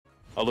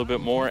little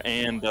bit more,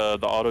 and the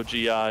auto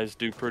GIs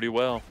do pretty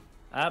well.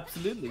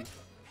 Absolutely.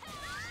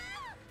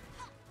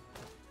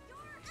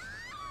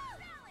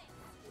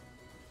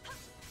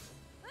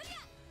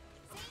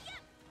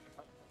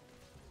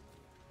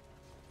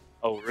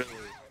 Oh, really?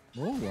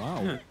 Oh,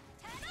 wow.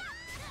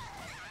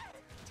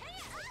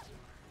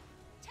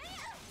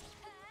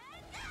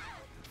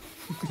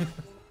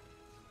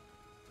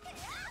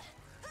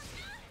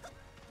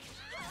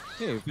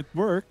 Hey, if it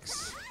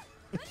works.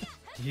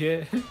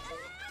 Yeah.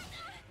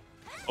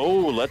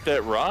 Oh, let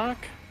that rock?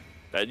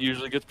 That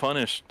usually gets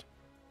punished.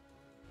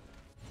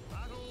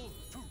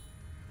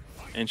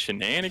 And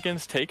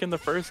Shenanigans taking the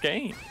first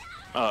game.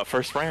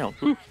 First round.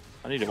 Whew.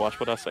 I need to watch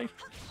what I say.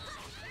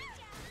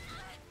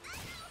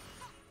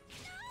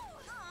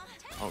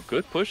 Oh,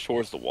 good push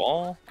towards the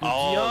wall. Good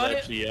oh,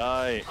 GI.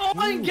 that GI.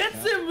 Oh, he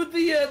gets him with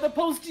the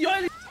post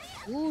GI.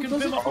 Ooh, Confirm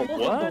those off are the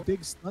what? a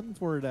big stun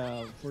for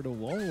the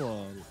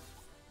wall.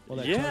 Well,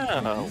 that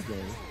Yeah. charge go.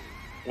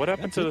 What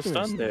happened That's to the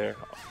stun interesting. there?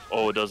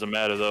 Oh, it doesn't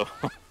matter though.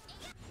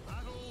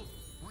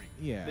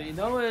 Yeah. But you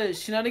know,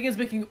 Shenanigans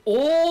making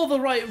all the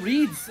right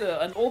reads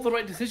and all the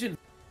right decisions.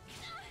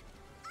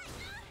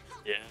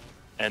 Yeah.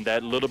 And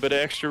that little bit of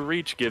extra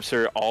reach gives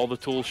her all the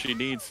tools she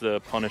needs to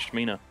punish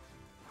Mina.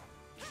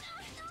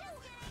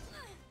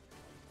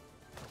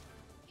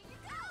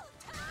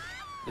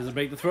 Does it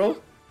break the throw?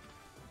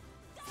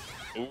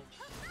 Ooh.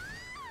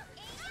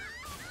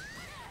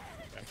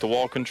 Back to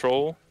wall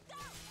control.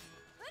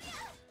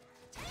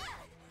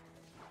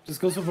 Just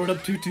goes for up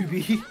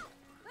 2-2B.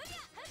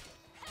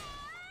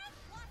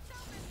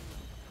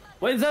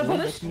 Wait, is that Well,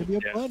 punish? that's gonna be a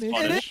Yeah, punish.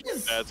 punish. It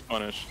is! That's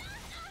punish.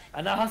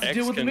 And now has to X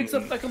deal with the can-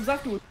 mix-up that comes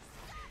afterwards.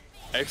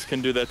 X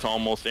can do that to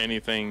almost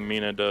anything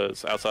Mina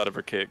does outside of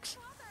her kicks.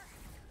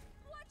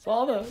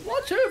 Father,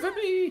 watch over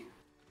me!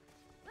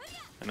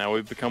 And now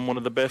we've become one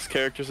of the best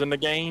characters in the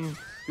game.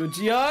 Good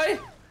GI!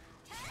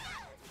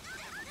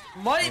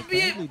 Might be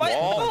it! Apparently Might that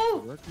oh!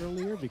 didn't work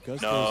earlier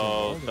because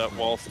No, there's a that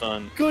wall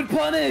stun. Good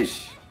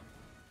punish!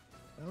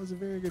 That was a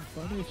very good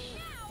punish.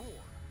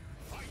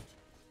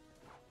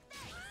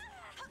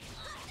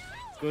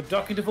 Good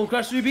duck into full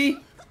crash, Ruby.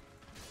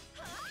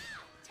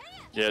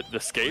 Yeah, the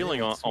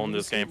scaling on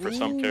this game for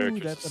some Ooh,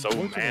 characters that's is so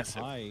unfortunate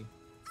massive. high.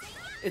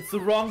 It's the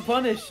wrong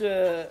punish.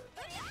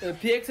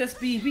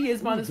 PXSBB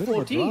is Ooh, minus bit of a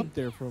 14. drop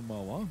there from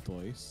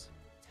Wahontoys.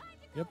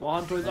 Yep.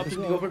 Wahontoys might opting as to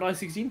well. go for an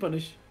I-16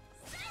 punish.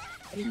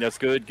 That's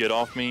good. Get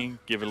off me.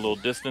 Give it a little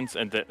distance,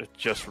 and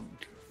just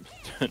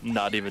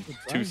not even Good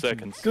 2 trying to-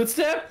 seconds. Good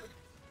step.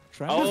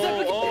 Trying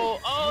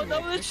Oh,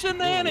 no, the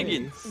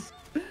shenanigans.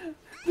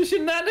 The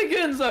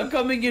shenanigans are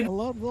coming in. A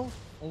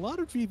lot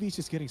of 3Vs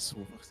just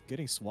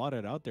getting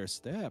swatted out their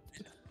step.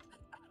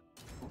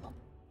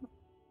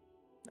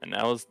 And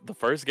now the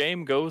first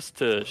game goes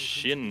to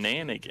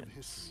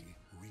Shenanigans.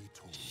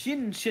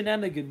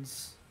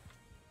 Shenanigans.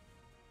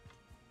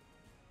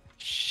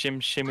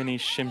 Shim shiminy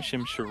shim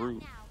shim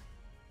sharoo.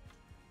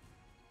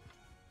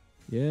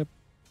 Yep.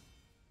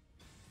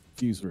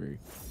 Fusery.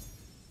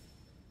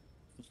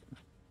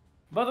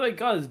 By the way,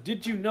 guys,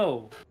 did you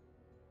know?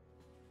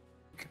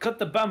 You can cut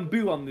the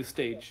bamboo on this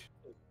stage,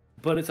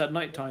 but it's at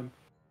night time.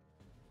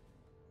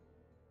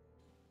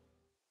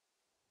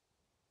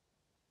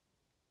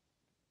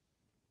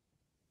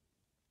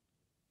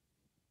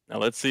 Now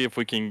let's see if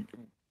we can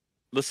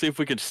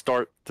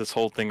start this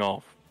whole thing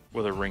off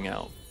with a ring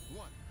out.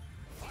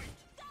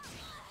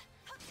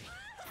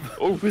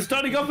 Oh, we're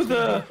starting off with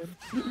a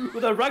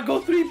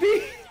Raggo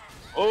 3B.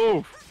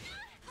 Oh,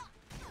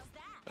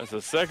 that's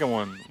the second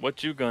one.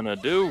 What you gonna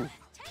do?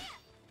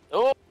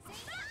 Oh,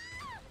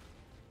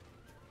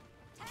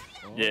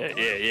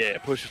 yeah.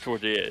 Push it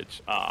toward the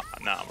edge. Nah,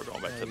 we're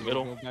going back to the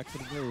middle. Go back to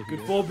the middle Good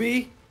here.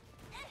 4B.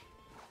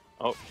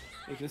 Oh,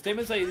 Making a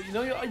statement say, you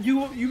know,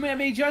 you may have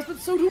made jazz, but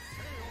so do.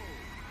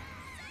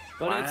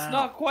 But it's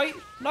Wow.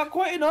 not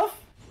quite enough.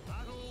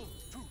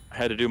 I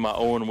had to do my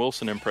Owen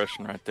Wilson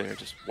impression right there.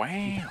 Just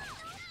wow.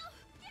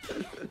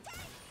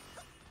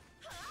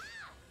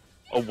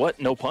 Oh, what?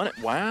 No pun it.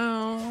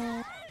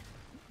 Wow.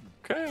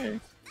 Okay.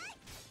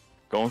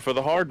 Going for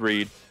the hard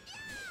read.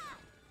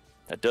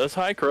 That does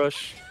high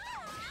crush.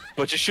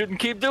 But you shouldn't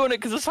keep doing it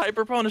because it's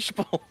hyper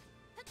punishable.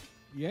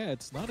 Yeah,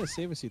 it's not as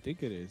safe as you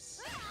think it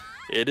is.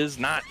 It is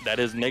not. That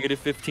is negative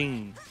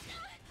 15.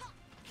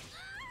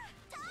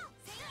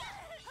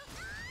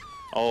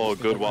 Oh,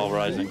 good while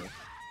rising.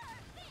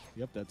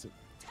 Yep, that's it.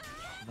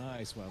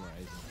 Nice while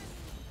rising.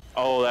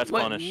 Oh, that's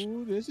Wait. punish.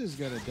 Ooh, this is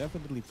gonna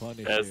definitely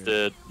punish. That's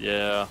here. it.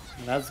 Yeah.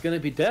 That's gonna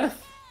be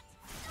death.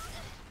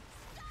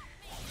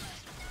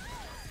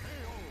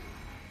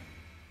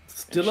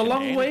 Still a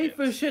long way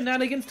for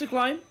Shenanigans to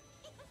climb,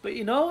 but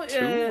you know,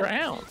 2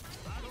 rounds.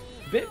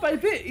 bit by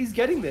bit, he's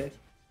getting there.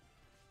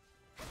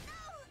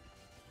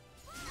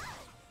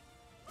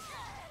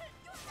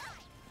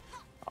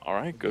 All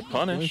right, good Not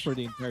going punish. for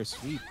the entire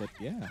sweep, but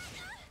yeah,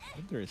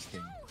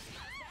 interesting.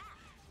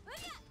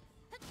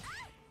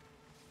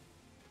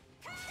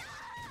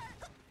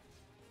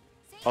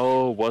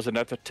 Oh, wasn't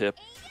at the tip.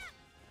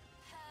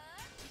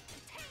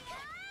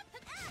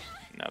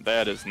 Now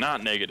that is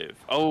not negative.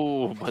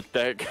 Oh, but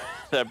that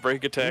that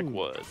break attack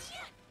was.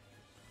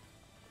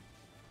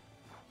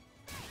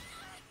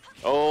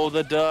 Oh,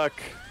 the duck.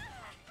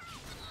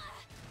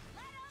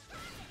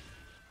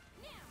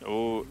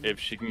 Oh, if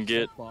she can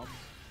get one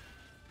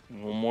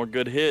more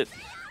good hit.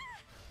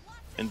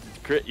 And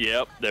crit,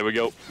 yep, there we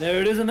go. There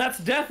it is, and that's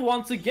death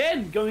once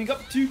again, going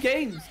up 2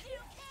 games.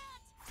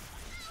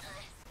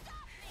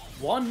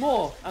 One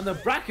more, and the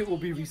bracket will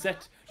be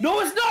reset.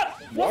 No, it's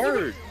not!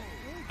 Word!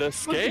 The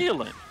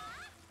scaling.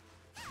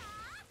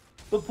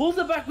 But pulls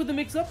it back with the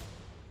mix-up.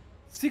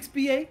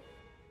 6BA.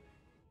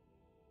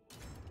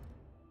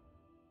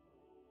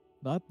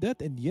 Not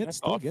that, and yet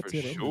still gets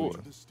it sure.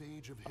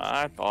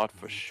 I thought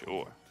for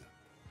sure.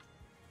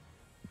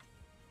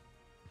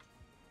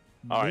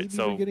 All right,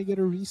 so we're gonna get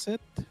a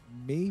reset.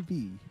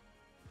 Maybe.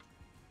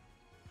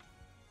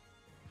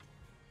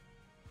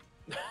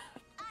 I'm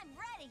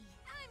ready.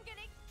 I'm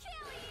gonna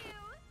kill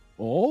you.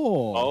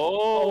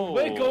 Oh.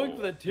 We're going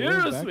for the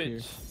Tira switch.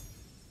 Here.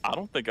 I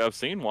don't think I've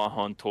seen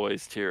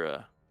Wahontoys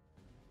Tira.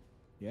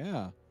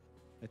 Yeah.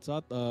 I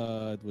thought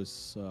it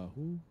was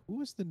who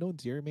was the known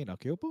Tira main?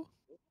 Akiopo?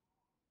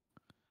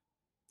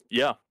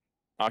 Yeah,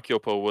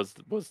 Akiopo was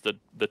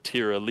the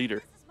Tira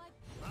leader.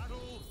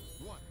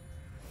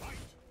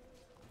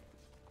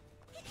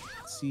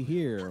 Let's see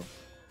here.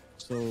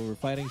 So we're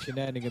fighting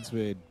shenanigans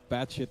with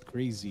batshit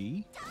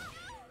crazy.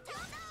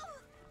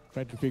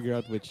 Trying to figure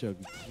out which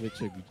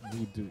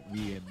mood to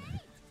be in.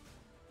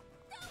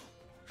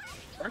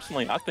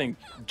 Personally, I think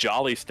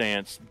Jolly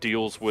Stance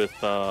deals with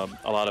a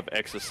lot of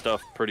excess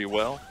stuff pretty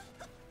well.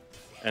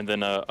 And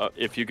then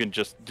if you can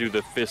just do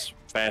the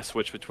fast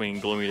switch between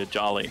Gloomy to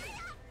Jolly,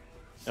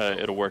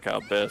 it'll work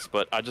out best.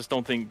 But I just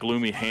don't think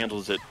Gloomy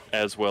handles it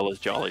as well as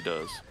Jolly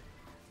does.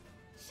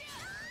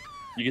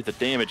 You get the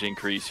damage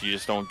increase, you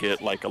just don't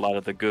get like a lot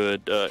of the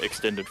good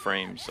extended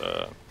frames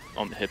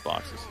on the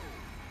hitboxes.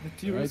 The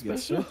Tira Right,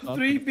 special. yes, sir.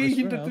 3B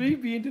into round.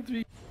 3B into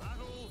 3.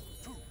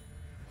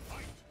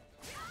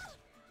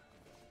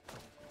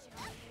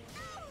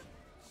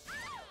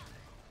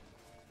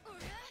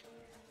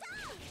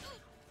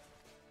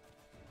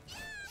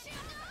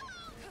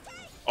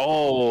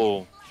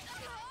 Oh!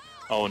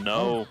 Oh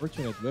no.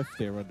 Unfortunate whiff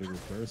there under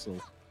reversal.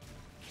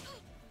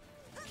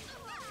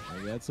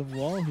 I got some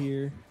wall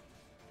here.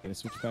 Gonna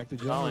switch back to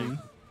Jolly.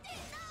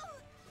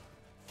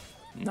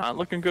 Not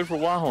looking good for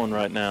Wahon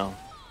right now.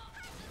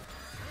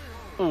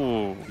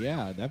 Ooh.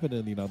 Yeah,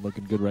 definitely not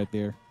looking good right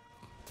there.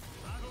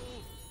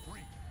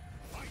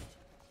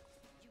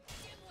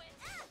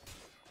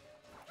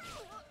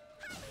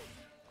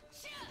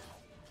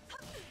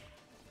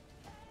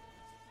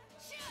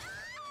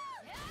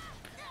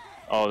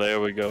 Oh, there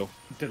we go.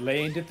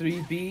 Delay into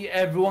 3B.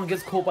 Everyone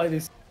gets caught by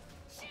this.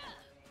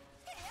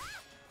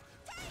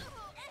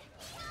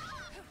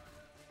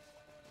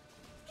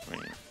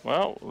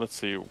 Well, let's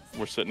see.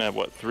 We're sitting at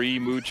what, 3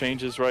 mood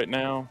changes right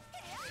now?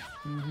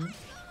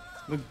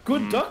 The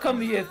good duck on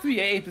the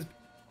 3A.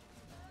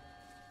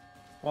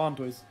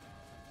 Wahontoys.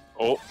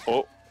 Oh.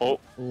 A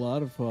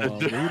lot of waiting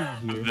here.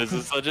 This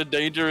is such a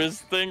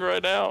dangerous thing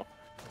right now.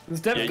 The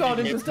step Yeah, guard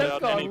you into can't put step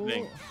out guard.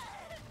 anything.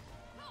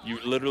 You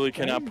literally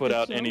cannot put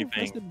out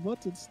anything.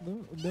 Buttons.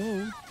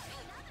 No.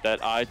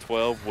 That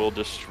I-12 will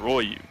destroy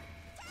you.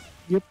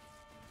 Yep.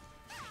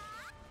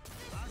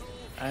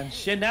 And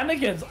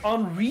shenanigans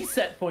on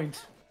reset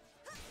point.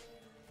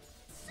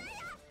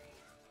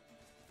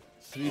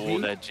 3B. Oh,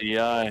 that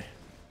GI.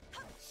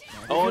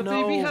 Oh Oh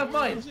no! 3B have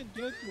mine. Doesn't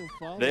get no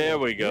follow-up. There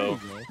we go.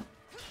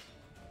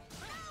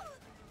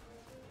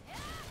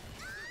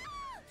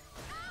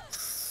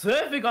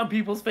 Surfing on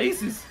people's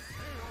faces.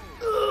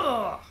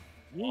 Ugh.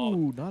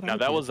 Ooh, not Now out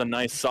that yet. was a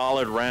nice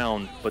solid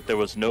round, but there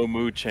was no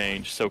mood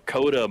change, so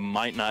Coda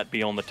might not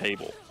be on the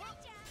table.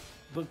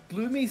 But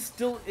Gloomy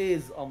still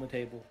is on the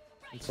table.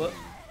 But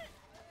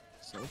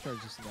Soul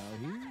Charge is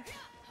now here.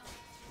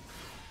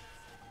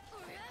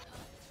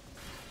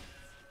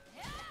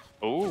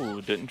 Oh,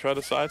 didn't try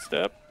to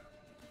sidestep.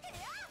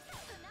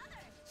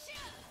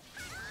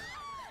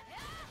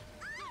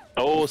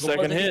 Oh,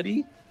 second hit.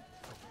 B.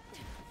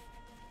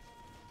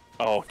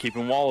 Oh,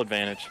 keeping wall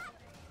advantage.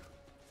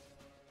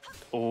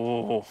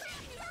 Oh.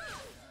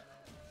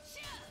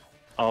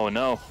 Oh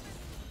no.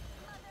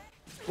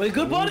 Wait,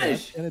 good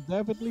punish. And it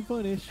definitely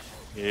punish.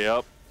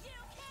 Yep.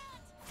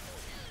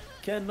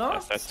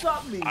 Cannot That's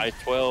stop me.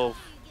 I-12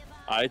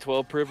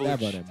 Stab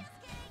privilege. on him.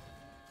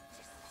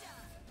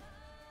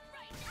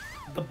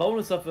 The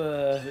bonus of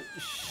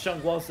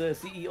Xianghua's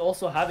CE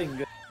also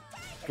having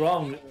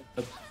strong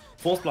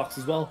force blocks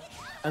as well,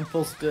 and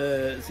post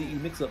CE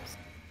mix-ups.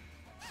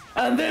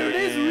 And there it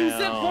is,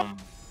 reset point. Damn.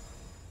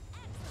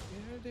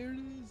 Yeah, there it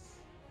is.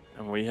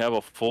 And we have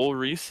a full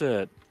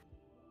reset.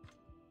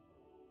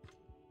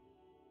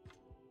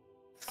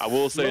 I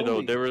will say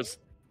though, Slowly.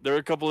 there were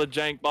a couple of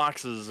jank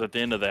boxes at the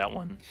end of that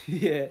one.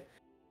 Yeah,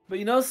 but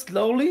you know,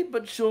 slowly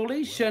but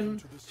surely,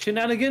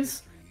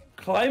 shenanigans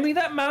climbing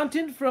that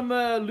mountain from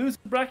a loser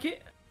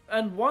bracket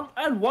and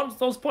wants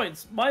those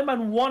points. My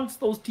man wants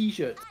those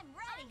t-shirts. I'm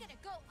ready. I'm gonna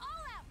go all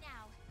out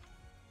now.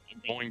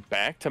 going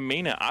back to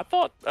Mina, I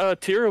thought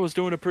Tira was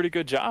doing a pretty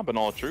good job in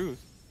all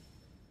truth.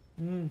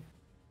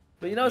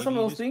 But you know, some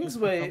Maybe of those just things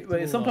be where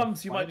comfortable,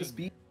 sometimes you might just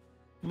fighting.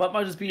 be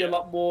might just be a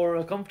lot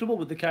more comfortable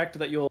with the character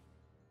that you're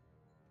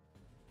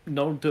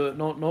known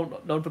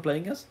for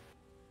playing as.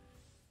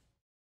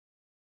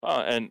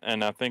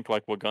 And I think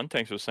like what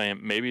Guntanks was saying,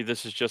 maybe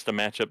this is just a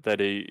matchup that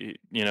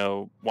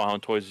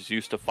Wahontoys is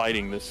used to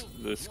fighting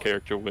this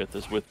character with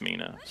is with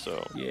Mina.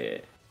 So Yeah.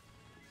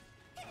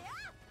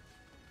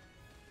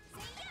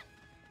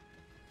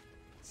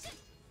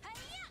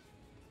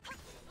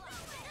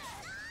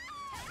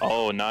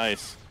 oh,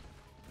 nice.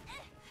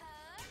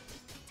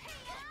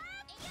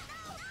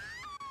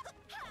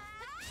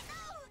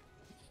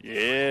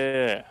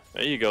 Yeah,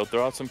 there you go.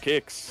 Throw out some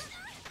kicks.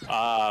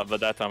 Ah, but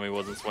that time he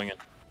wasn't swinging.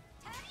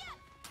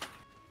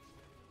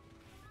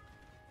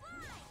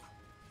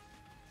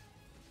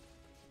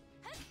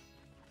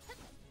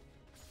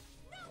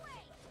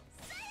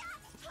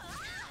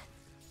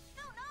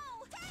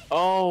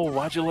 Oh,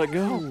 why'd you let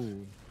go?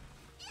 Ooh.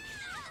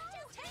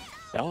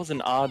 That was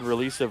an odd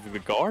release of the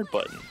guard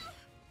button.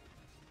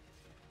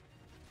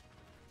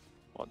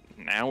 Well,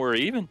 now we're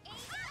even.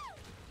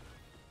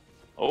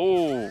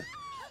 Oh.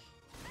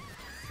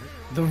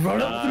 The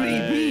run up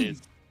 3B.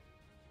 Nice.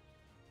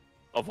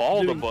 Of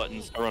all the Dude.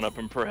 buttons to run up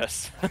and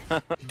press.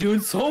 Doing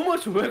so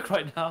much work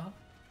right now.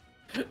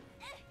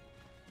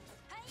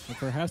 And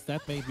perhaps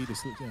that may be the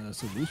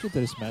solution to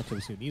this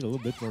matchup. So you need a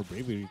little bit more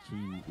bravery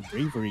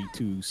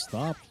to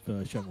stop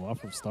Xianghua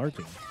from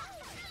starting.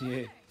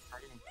 Yeah.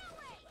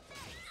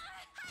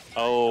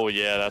 Oh,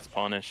 yeah, that's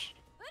punish.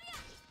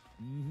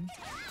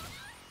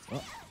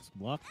 Oh, it's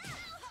blocked.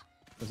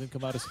 Doesn't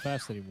come out as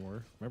fast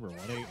anymore. Remember,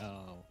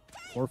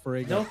 4 for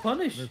A No got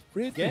punish. nerfed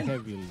pretty Again.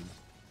 heavily.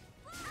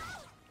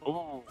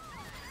 Ooh.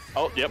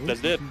 Oh, yep,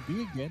 that's it.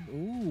 B again.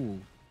 Ooh.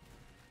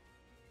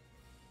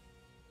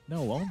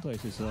 No,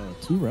 Wahontoys is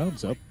 2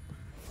 rounds up.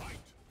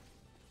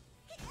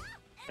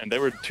 And they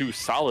were 2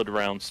 solid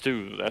rounds,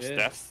 too. Yeah.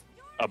 That's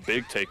a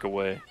big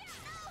takeaway.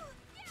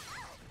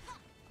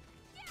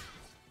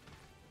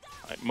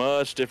 Like,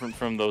 much different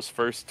from those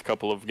first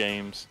couple of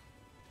games.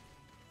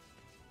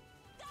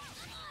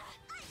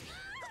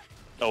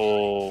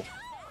 Oh.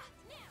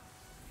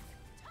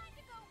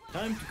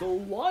 Time to go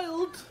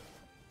wild.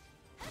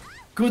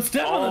 Good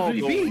step Oh, on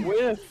the the 3B.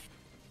 whiff.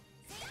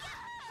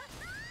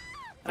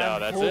 No,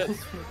 And that's it.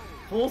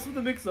 Falls for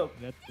the mix-up.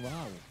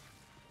 Wow.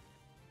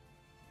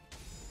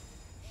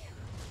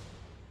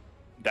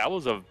 That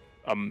was a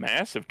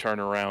massive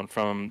turnaround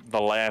from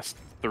the last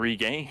 3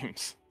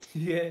 games.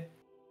 Yeah.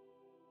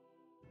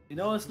 You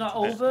know it's not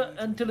over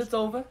until it's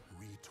over.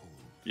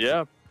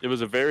 Yeah, it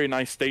was a very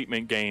nice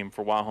statement game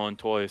for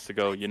Wahontoys to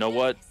go, you know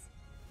what?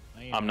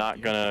 I'm not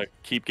gonna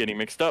keep getting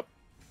mixed up.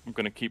 I'm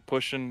gonna keep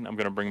pushing. I'm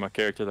gonna bring my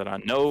character that I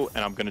know,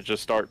 and I'm gonna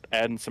just start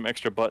adding some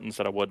extra buttons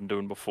that I wasn't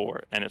doing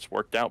before, and it's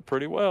worked out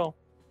pretty well.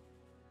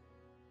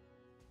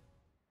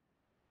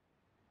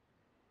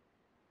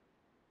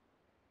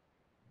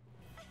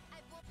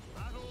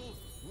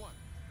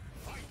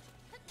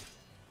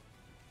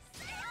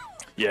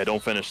 Yeah,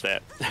 don't finish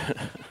that.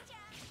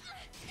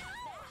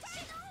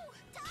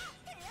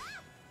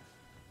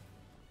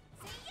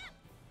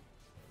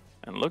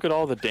 And look at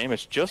all the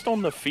damage just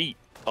on the feet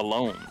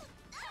alone.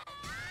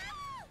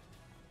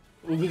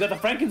 Ooh, we got the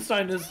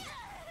Frankensteiners.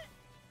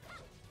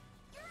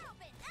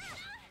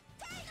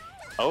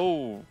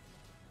 Oh.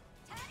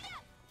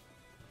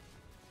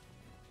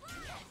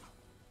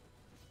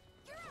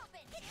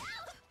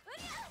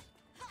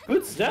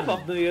 Good step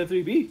off the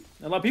 3B.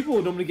 A lot of people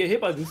would normally get hit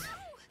by this.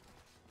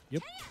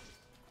 Yep.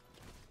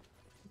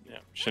 Yeah,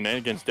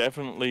 shenanigans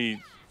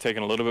definitely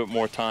taking a little bit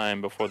more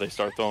time before they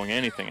start throwing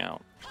anything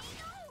out.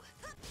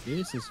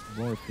 This is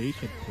more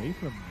patient play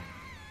from me,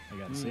 I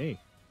gotta say.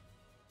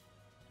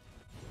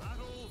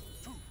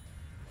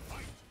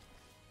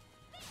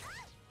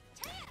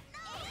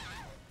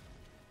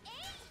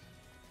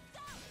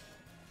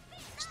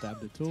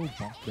 Stab the toe,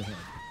 bonk the head.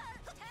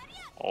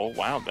 Oh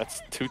wow,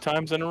 that's 2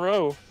 times in a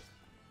row.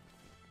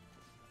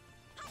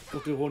 Go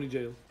to horny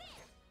jail.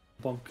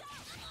 Bonk.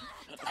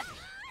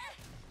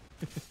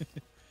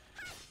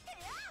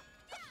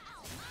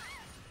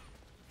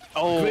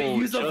 Oh, Great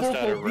use just of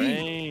out of 4-4-B.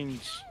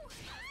 range.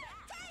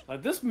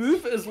 Like this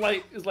move is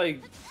like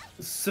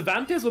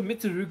Cervantes or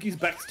Mitsurugi's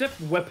backstep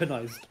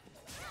weaponized.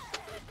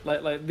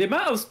 Like the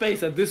amount of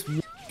space that this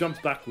move jumps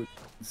backwards,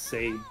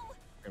 insane.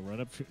 Okay,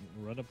 run up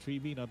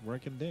 3B, not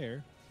working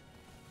there.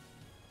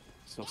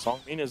 So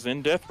Songmina's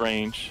in death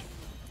range.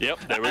 Yep,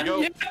 there we And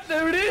go. yeah,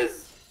 there it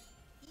is.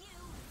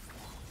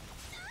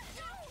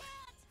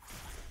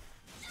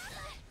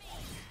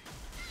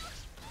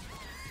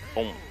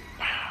 Boom.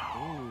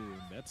 Wow. Ooh,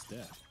 that's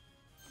death.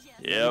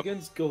 Yep.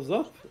 Against goes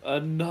up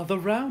another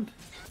round.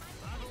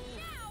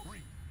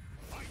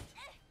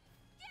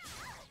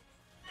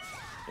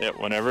 Yeah,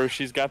 whenever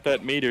she's got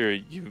that meter,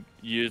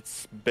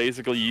 it's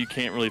basically you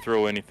can't really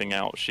throw anything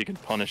out. She can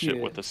punish it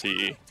Yeah. with the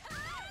CE.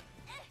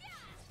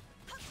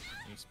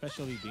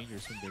 Especially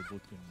dangerous when they're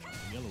both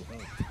in yellow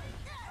health.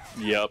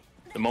 Yep.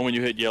 The moment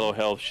you hit yellow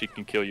health, she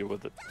can kill you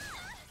with it.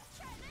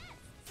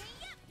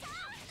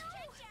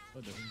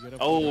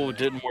 Oh,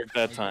 didn't work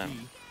that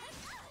time.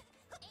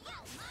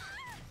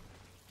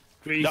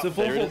 Grease of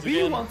there it is 4-4-B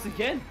again. once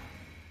again.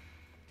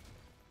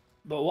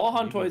 But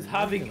Wahontoys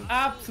having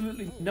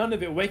absolutely none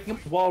of it, waking up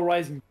while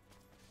rising.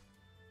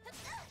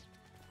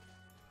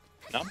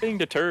 Not being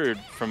deterred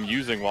from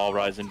using Wall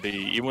Rise and B.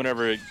 Even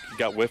whenever it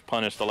got whiff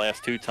punished the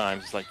last 2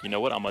 times, it's like, you know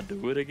what? I'm gonna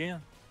do it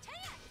again.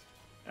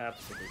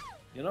 Absolutely.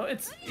 You know,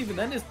 it's even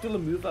then it's still a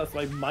move that's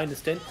like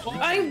 -10.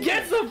 And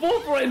gets a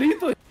 4-4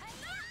 lethal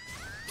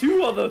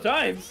 2 other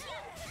times.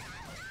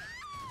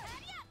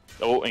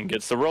 Oh, and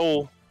gets the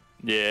roll.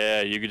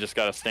 Yeah, you just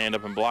gotta stand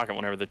up and block it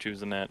whenever they're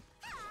choosing that.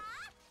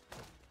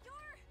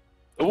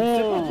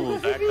 Ooh,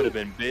 that could have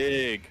been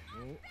big.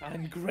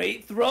 And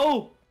great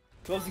throw.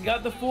 Closing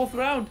out the 4th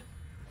round.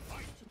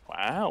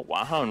 Wow,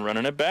 Wahon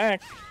running it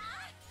back.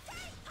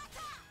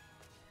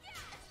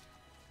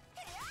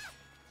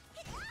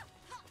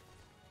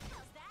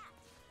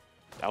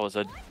 That was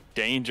a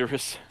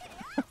dangerous,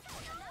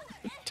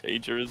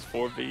 dangerous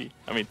 4B.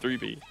 I mean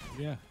 3B.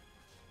 Yeah.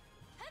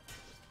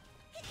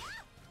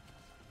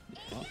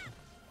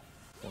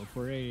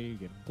 4-4-A,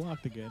 getting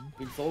blocked again.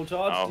 Big full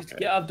charge. Okay. Just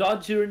get out of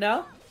dodge here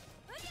now.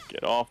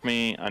 Get off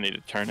me. I need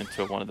to turn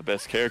into one of the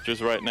best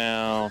characters right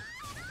now.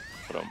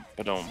 Ba-dum,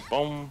 ba-dum,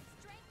 boom.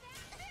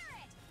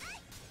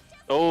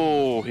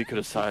 Oh, he could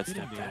have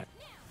sidestepped that.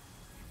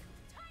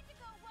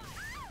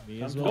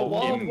 Me as Go well.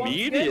 wall. once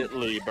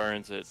Immediately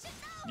burns it.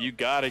 You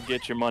gotta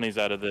get your monies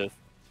out of this.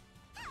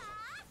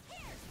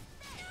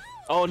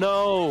 Oh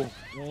no!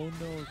 Oh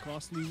no,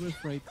 costly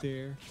whiff right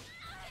there.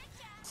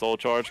 Soul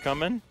charge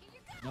coming.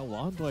 Now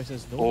Wahontoys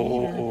has no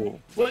meter. Oh,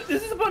 But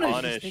this is a punish.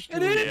 Punish.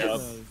 It is. Yep.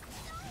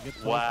 You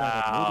get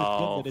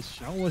Wow. That is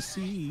Xianghua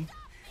C.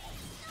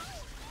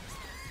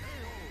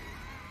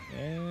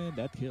 And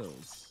that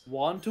kills.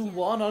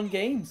 1-1 on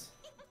games.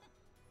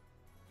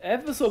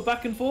 Ever so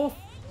back and forth.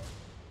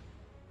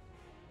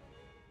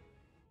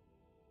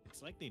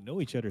 It's like they know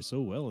each other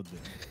so well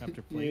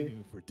after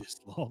playing for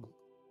this long.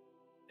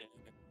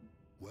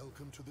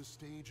 Welcome to the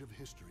stage of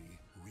history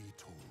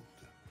retold.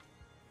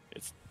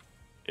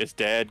 it's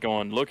dad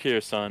going, look here,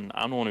 son.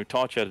 I'm the one who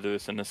taught you how to do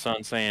this. And the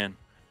son saying,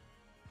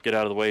 get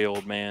out of the way,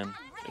 old man.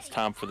 It's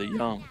time for the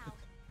young.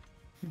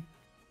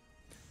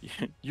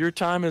 Your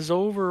time is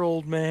over,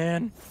 old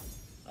man.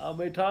 How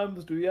many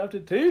times do you have to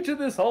teach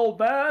this old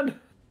man?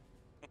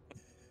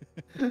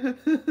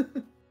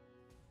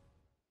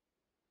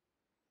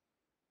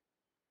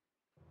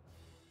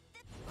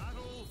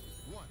 Battle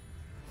 1.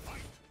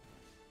 Fight.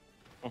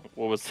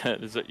 What was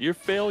that? Is it your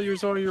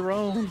failures are your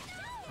own?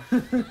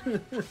 Now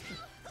round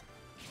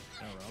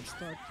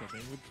start, checking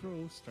with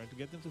throws, trying to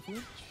get them to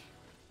flinch.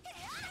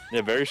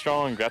 Yeah, very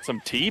strong. Got some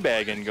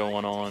teabagging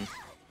going on.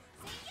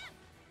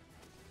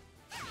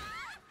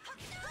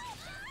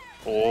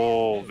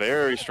 Oh,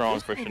 very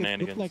strong for It looked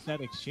shenanigans. like that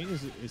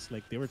exchange is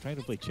like they were trying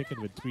to play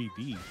chicken with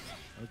 3B.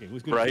 Okay,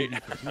 who's going Right. to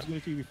 3B first? Who's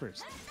going to 3B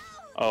first?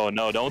 Oh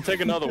no, don't take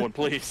another one,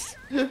 please.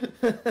 It's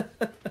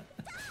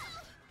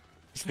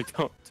like,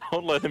 don't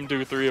let him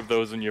do 3 of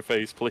those in your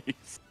face,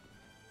 please.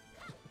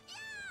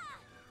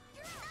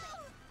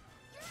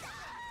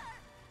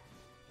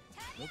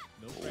 Nope,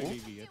 no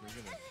 3B yet.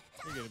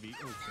 We're gonna be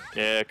okay.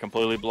 Yeah,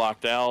 completely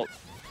blocked out.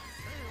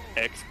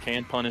 X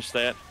can punish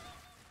that.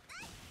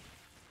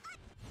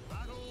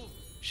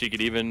 She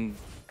could even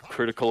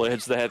critical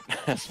edge that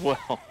as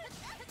well.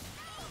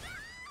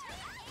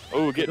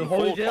 Oh, The getting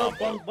holy full jail,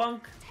 combo. bunk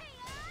bunk.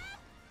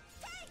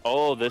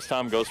 Oh, this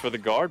time goes for the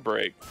guard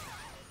break.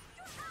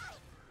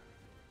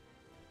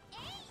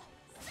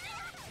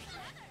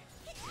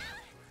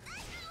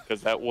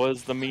 Because that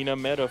was the Mina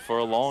meta for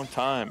a long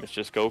time. It's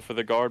just go for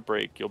the guard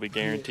break. You'll be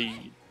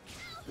guaranteed.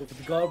 Go for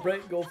the guard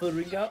break, go for the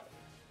ring out.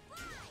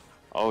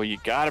 Oh, you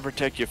gotta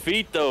protect your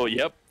feet though.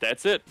 Yep,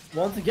 that's it.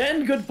 Once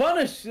again, good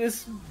punish.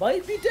 This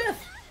might be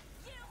death.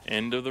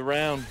 End of the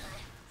round.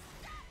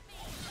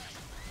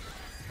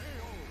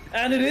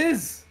 And it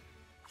is.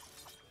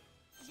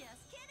 Just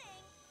kidding.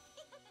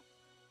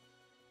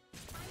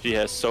 She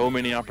has so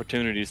many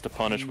opportunities to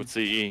punish with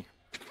CE.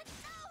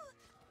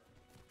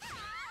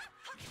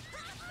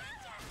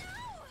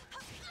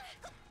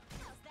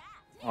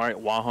 Alright,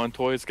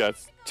 Wahontoys got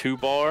 2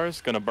 bars.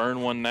 Gonna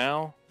burn one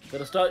now.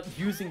 Gotta start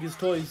using his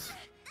toys.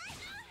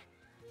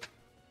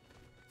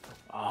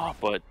 Ah,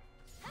 but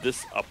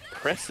this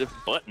oppressive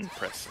button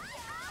pressing.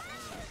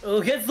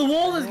 Oh, hits the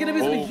wall. There's gonna be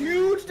some Oh.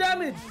 huge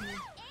damage.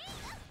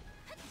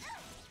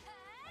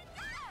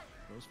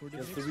 Goes for the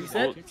Just mix, the goes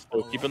reset. kicks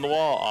Still ball. keeping the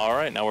wall.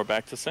 Alright, now we're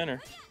back to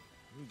center.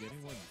 Ooh,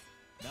 getting one.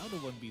 Now the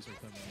 1Bs are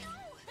coming in.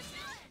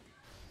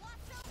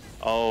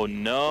 Oh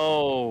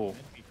no.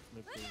 And we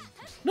flipped it into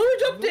No, he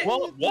jumped it.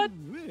 What?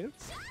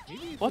 whiffs.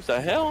 Maybe it What was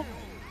the hell?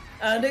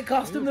 And it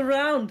cost him the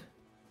round.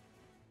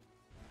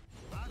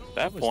 At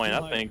that was point, too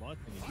I high think. block,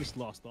 and he just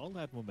lost all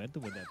that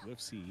momentum with that whiff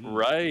CE.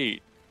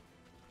 Right.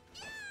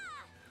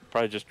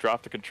 Probably just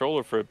dropped the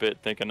controller for a bit,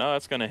 thinking, oh,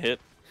 it's gonna hit.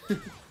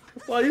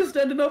 What are you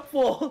standing up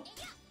for?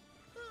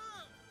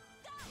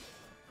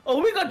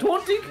 Oh, we got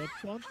taunting. Got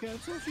taunt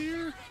cancels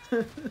here.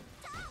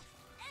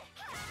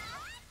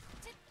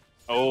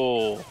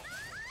 Oh.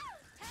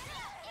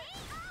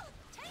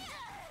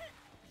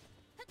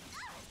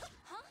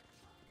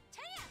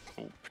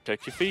 Oh,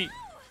 protect your feet.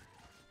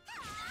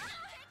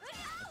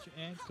 Watch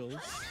your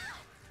ankles.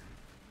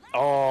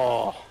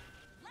 Oh.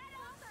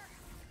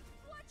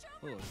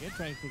 Oh, again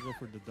trying to go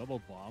for the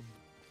double bomb.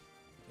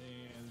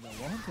 And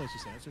Wahontoys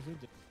just answers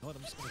it. No, I'm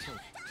just gonna soak.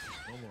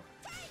 No more.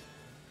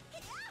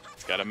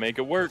 Gotta make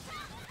it work.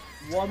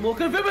 One more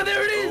confirm, and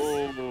there it is.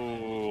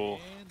 Oh.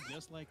 And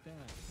just like that.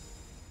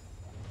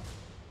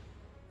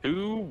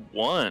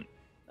 2-1.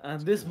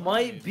 And this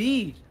might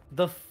be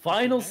the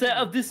final set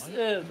of this,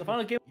 the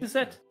final game of this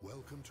set.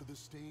 Welcome to the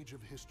stage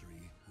of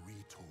history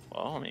retold.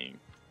 Well, I mean,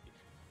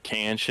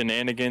 can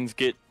Shenanigans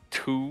get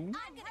two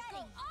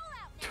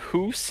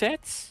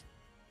sets?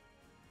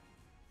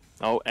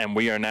 Oh, and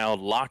we are now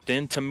locked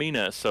into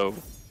Mina, so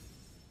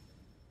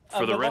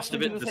for the we're rest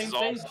of locked it, into the this is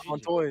same all stage. on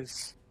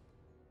toys.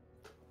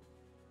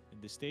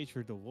 In the stage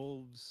where the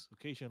wolves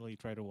occasionally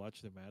try to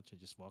watch the match and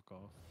just walk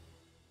off.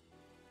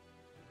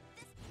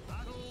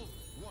 Battle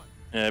 1.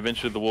 And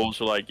eventually the Wolves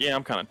are like, yeah,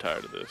 I'm kind of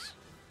tired of this.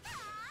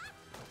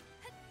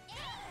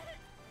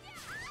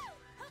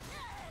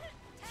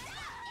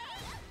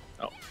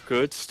 Oh,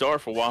 good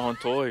start for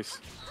Wahontoys.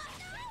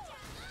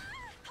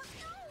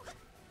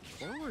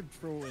 Forward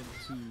throw into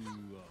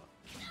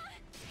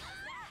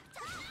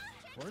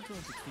forward throw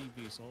into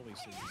TV is always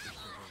a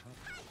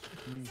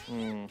good for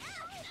her, huh?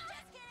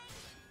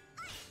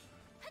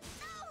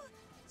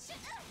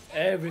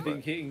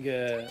 Everything hitting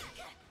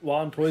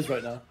Wahontoys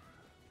right now.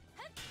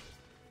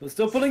 But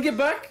still pulling it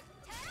back.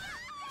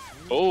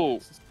 Oh,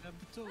 Just stab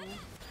the toe. Is it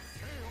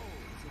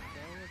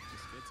forward?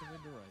 Just gets him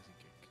in the rising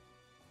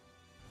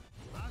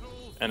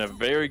kick. and a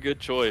very good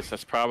choice.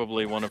 That's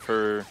probably one of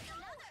her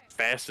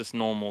fastest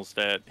normals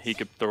that he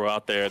could throw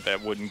out there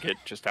that wouldn't get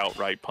just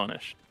outright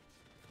punished.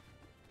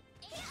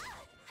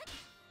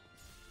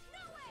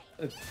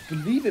 I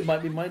believe it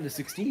might be minus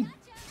 16.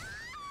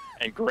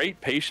 And great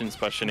patience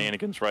by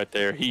Shenanigans right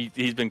there.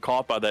 He's been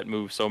caught by that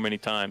move so many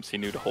times, he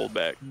knew to hold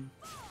back.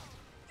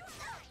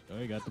 Oh,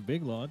 he got the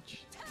big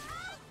launch.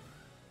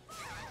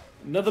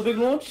 Another big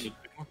launch.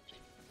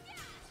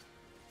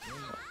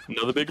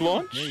 Another big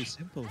launch? Very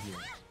simple here.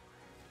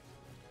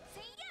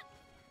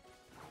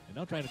 And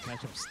now trying to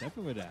catch him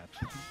stepping with that.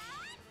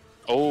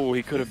 Oh,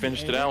 he could have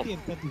finished it out. The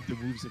intent of the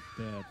moves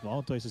that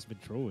Wahontoys has been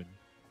throwing.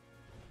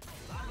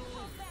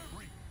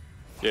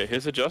 Yeah,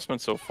 his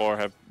adjustments so far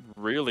have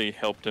really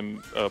helped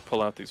him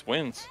pull out these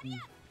wins.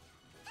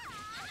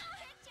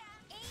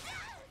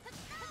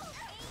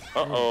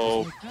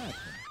 Uh-oh. Just like that.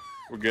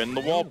 We're getting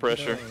the wall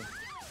pressure.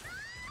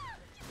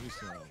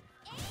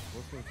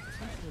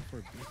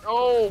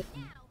 Oh!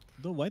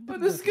 No, why But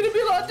did this is gonna be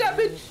a lot of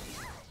damage.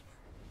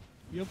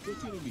 Yep,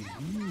 it's gonna be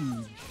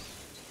huge.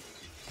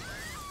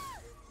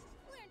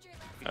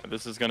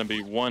 This is going to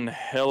be one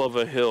hell of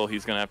a hill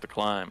he's going to have to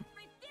climb.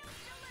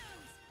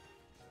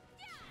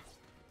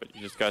 But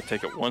you just got to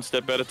take it one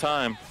step at a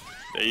time.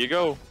 There you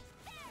go.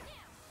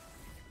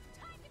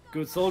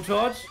 Good soul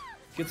charge.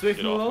 Gets away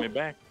Get from the off me wall.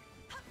 back.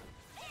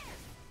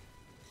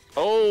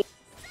 Oh!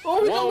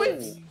 Oh, he got Whoa!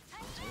 wins. No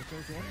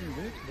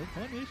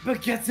punish.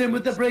 But gets him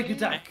with the break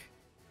attack.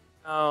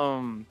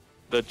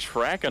 The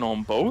tracking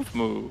on both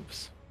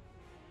moves.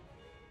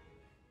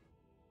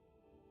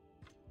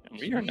 And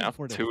we are now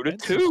For the 2 to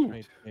fences 2.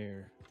 right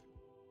there.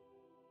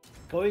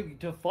 Going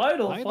to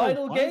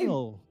final game.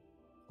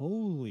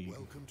 Holy.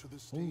 Welcome to the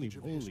Holy stage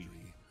of moly. history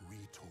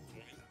retold.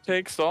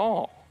 Takes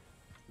all.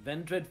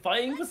 Vendred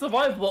fighting for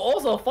survival, but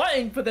also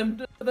fighting for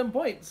them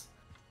points.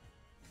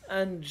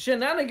 And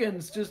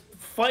Shenanigans just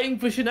fighting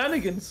for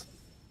shenanigans.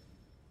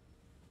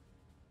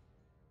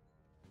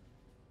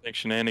 I think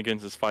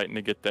Shenanigans is fighting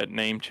to get that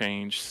name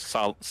change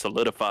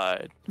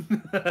solidified.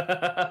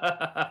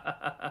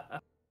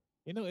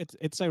 You know,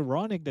 it's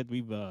ironic that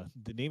we've the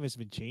name has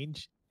been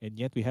changed, and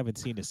yet we haven't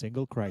seen a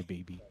single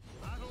crybaby.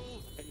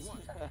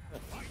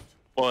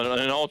 Well,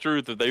 in all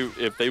truth,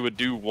 if they would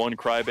do one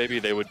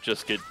crybaby, they would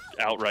just get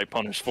outright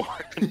punished for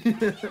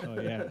it. Oh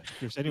yeah, if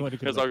there's anyone who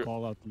can 'Cause like, I-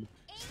 call out,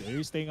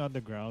 they're staying on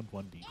the ground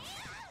 1D.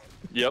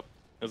 Yep.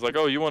 It's like,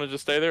 oh, you want to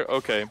just stay there?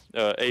 Okay.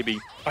 AB.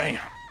 Bam.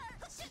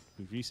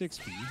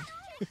 360.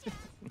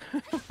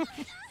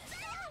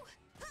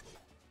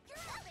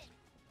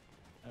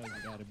 We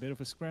got a bit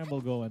of a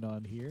scramble going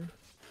on here.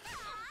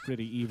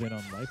 Pretty even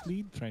on life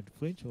lead. Trying to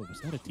flinch. Oh, was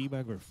that a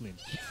teabag or a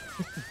flinch?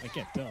 I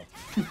can't tell.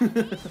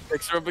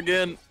 Picks her up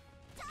again.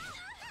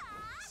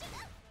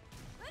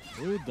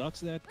 Oh, ducks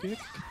that kick.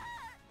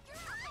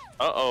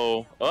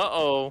 Uh-oh.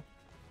 Uh-oh.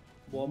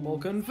 One more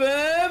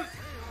confirm.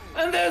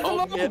 And there's the Oh,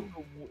 low. man.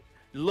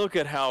 Look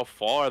at how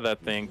far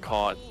that thing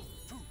caught.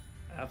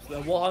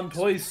 Absolutely.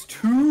 Wahontoys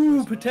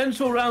 2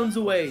 potential rounds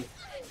away.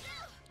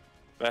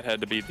 That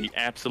had to be the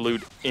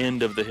absolute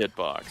end of the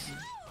hitbox.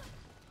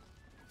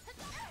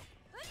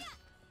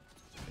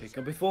 It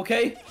could be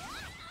 4K.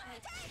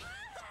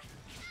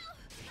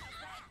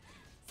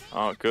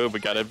 Oh, good. We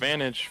got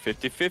advantage.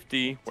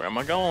 50-50. Where am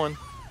I going?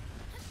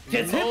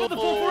 Gets hit with the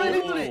 4-4-8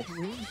 into it.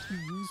 Range to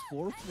use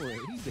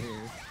 4-4-8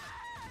 there.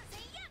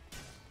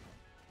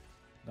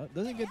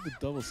 Doesn't get the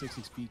double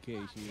 6-6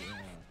 PK.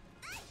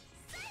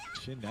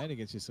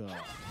 Shenanigans just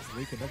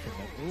waking up from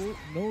that. Oh,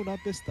 no, not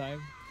this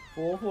time.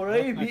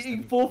 4-4-8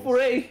 beating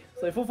 4-4-8.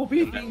 Sorry,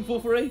 4-4-B beating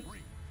 4-4-8.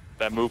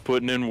 That move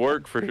putting in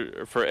work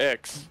for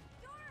X.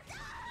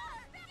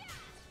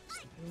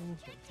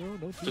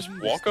 No Just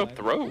TV walk this up time.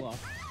 throw. Block.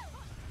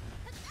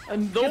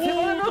 And gets hit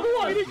by another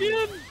one.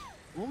 again.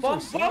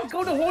 Bomb,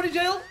 go to Horny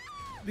Jail.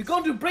 We're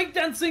going to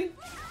breakdancing.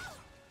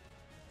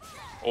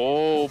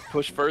 Oh,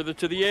 push further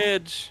to the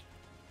edge.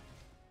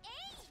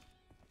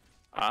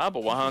 But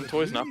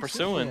Wahontoys not Really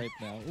pursuing.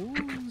 simple right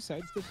now. Ooh,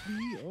 sidestep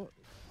B. Oh,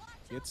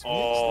 it's mixed. That's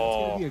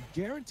Oh. gonna be a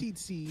guaranteed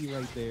CE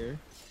right there.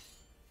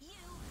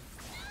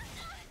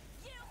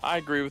 I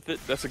agree with it.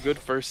 That's a good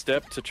first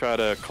step to try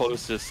to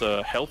close this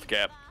health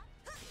gap.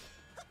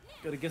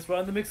 Gotta guess right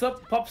in the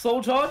mix-up. Pop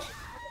soul charge.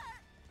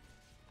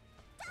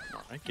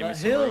 All right, give me That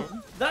some hill,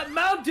 room. that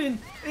mountain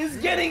is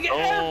getting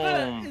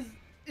ever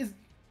is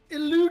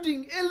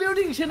eluding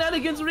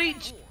Shenanigans'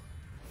 reach.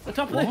 The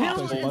top of the hill.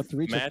 Wahontoys about to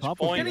reach Match the top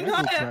point. of the Getting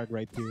aggro higher. track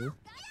right here.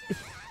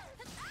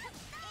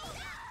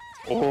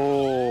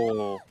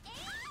 Oh.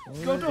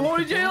 Go to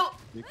Horny Jail.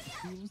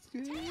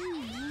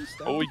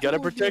 Oh, you gotta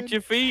protect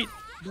your feet.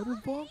 Another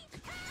bunk.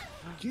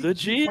 The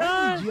GI.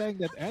 GIing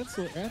that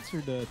answer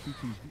the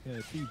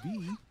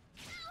 3B.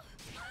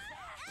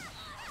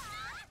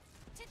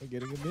 They're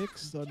getting a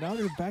mix. So now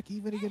they're back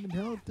even again in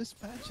hell. This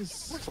match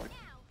is.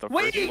 The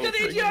Wait, first he got one the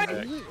bringing GI.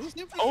 back.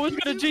 Oh, he's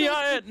gonna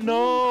GI it.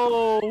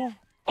 No.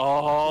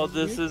 Oh,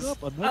 this is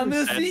And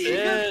the That's CE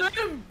it.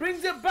 confirm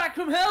brings it back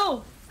from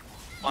hell.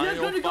 We're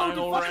final, gonna go to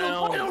final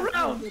round. final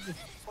round. The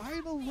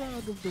final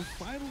round of the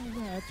final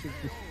match of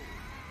the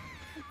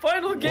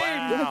Final game.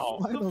 Wow.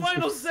 The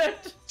final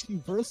set.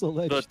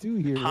 Universal Edge The 2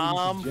 here,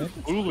 Tom ladies and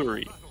gents.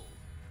 Foolery.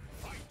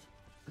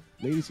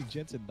 Ladies and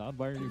gents and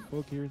non-binary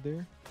folk here and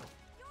there.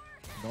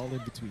 And all in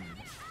between.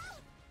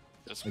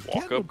 Just Again,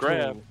 walk no up,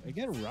 grab. throw.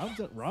 Again,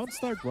 round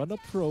start, run up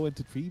throw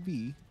into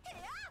 3B.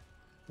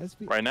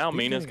 Right now, they're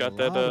Mina's getting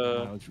got a that, lot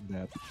of mileage from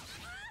that.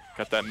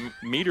 Got that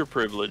meter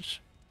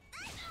privilege.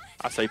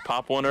 I say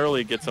pop one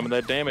early, get some of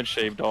that damage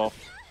shaved off.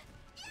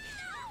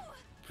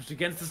 Push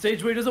against the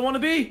stage where he doesn't want to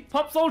be.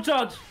 Pop soul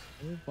charge.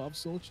 Oh, Bob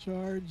Soul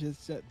Charge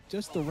is at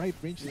just the right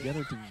range to get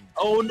her to.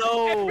 Oh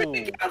no!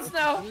 Everything counts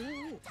now.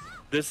 Oh,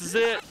 This is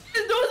it.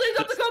 Those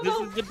up the This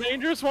combo. is the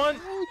dangerous one.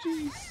 oh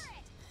jeez.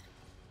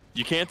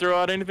 You can't throw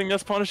out anything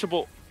that's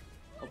punishable.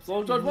 Pop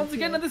soul charge once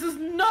again, and this is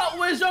not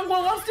where Xianghua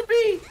wants to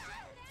be.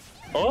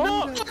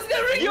 Oh! Let's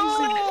get ring.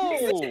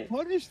 Yo!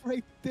 Punished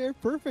right there,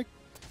 perfect.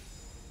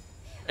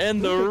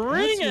 And the Perfect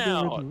ring answer there.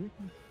 out.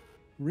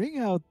 Ring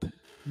out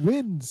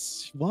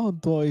wins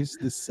Wahontoys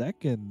the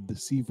second, the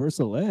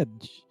Universal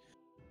Edge.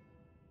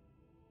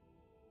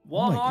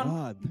 Oh my Wahan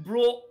God.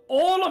 brought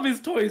all of his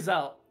toys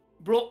out.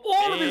 Brought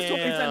all of his toys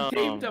and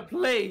came Damn. to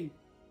play.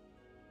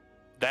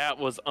 That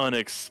was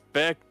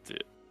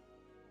unexpected.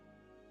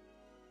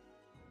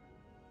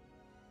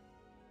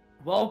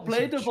 Well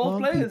played to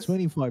both Chunky players.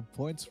 25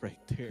 points right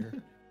there.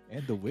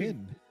 And the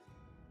win.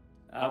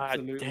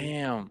 Absolutely.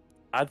 Damn.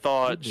 I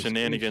thought Goodness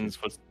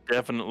Shenanigans was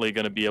definitely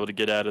going to be able to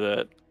get out of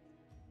that.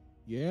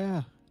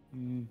 Yeah.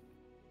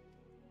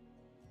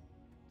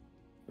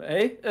 But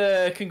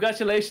hey,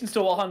 congratulations to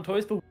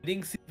Wahontoys for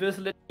winning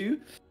Universal Edge 2.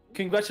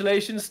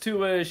 Congratulations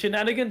to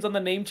Shenanigans on the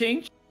name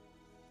change.